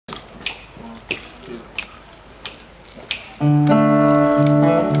Try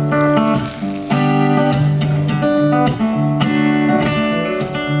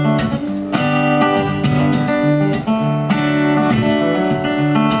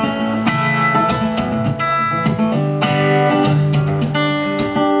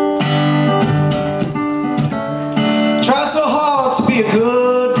so hard to be a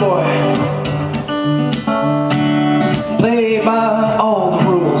good boy, play by all the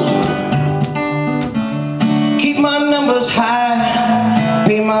rules, keep my numbers high,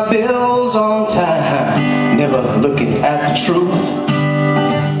 pay my bills on time, never looking at the truth.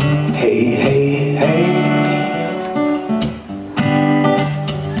 Hey, hey, hey.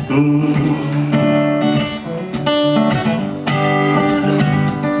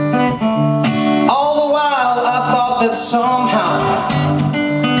 That somehow,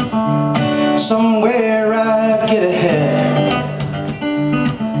 somewhere I'd get ahead.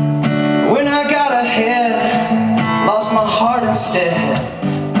 When I got ahead, lost my heart instead.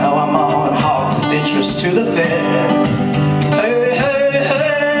 Now I'm on hog with interest to the Fed. Hey, hey,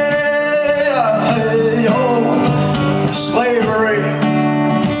 hey, hey, oh, slavery,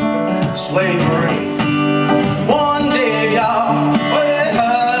 slavery. One day, y'all.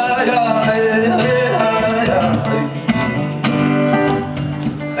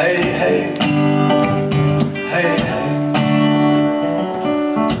 Hey, hey, hey, hey.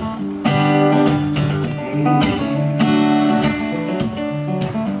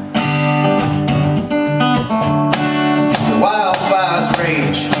 The wildfires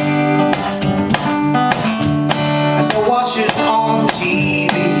rage as I watch it on TV.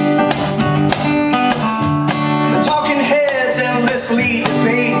 The talking heads endlessly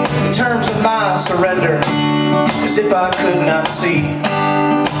debate the terms of my surrender, as if I could not see.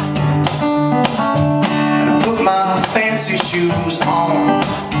 My fancy shoes on,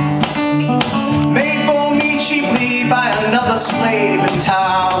 made for me cheaply by another slave in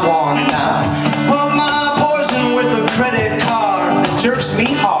Taiwan. And I pump my poison with a credit card that jerks me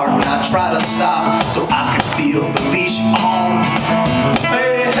hard when I try to stop, so I can feel the leash on.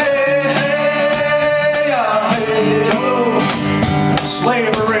 Hey, hey, hey, hey, oh,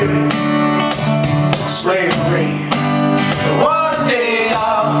 slavery, slavery. One day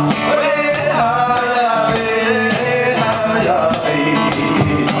I'll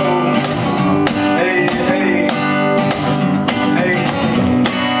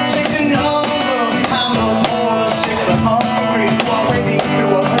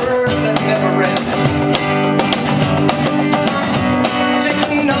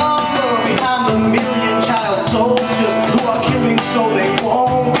so they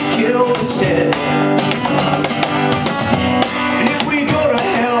won't be killed instead. And if we go to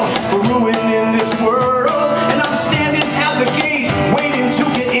hell, we're ruining this world, and I'm standing at the gate waiting to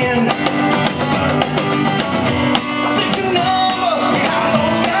get in. I'll take a number behind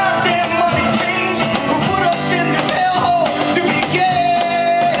those goddamn money chains who put us in this hellhole to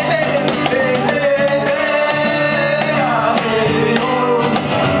begin. Hey, hey, hey, oh,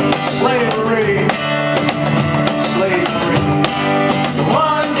 slavery, slavery.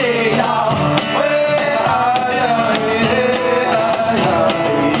 One day I'll hey,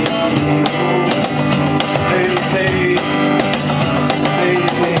 hey, hey,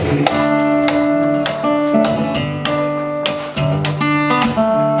 hey.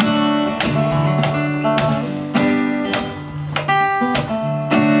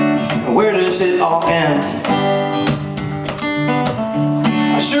 Where does it all end?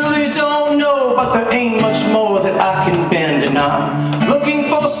 I surely don't know, but there ain't much more that I can bend, and I'm looking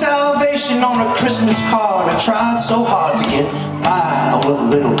for salvation on a Christmas card. I tried so hard to get by on what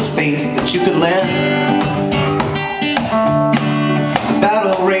little faith that you could lend. The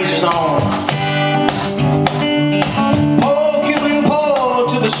battle rages on, poor killing poor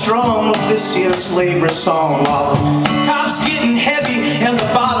to the strum of this here slavery song, while the top's getting heavy and the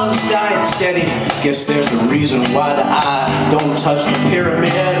bottom's dying steady. Guess there's a reason why the eye don't touch the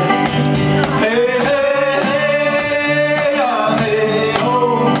pyramid. Hey, hey, hey, hey,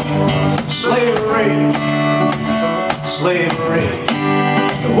 oh, slavery, slavery.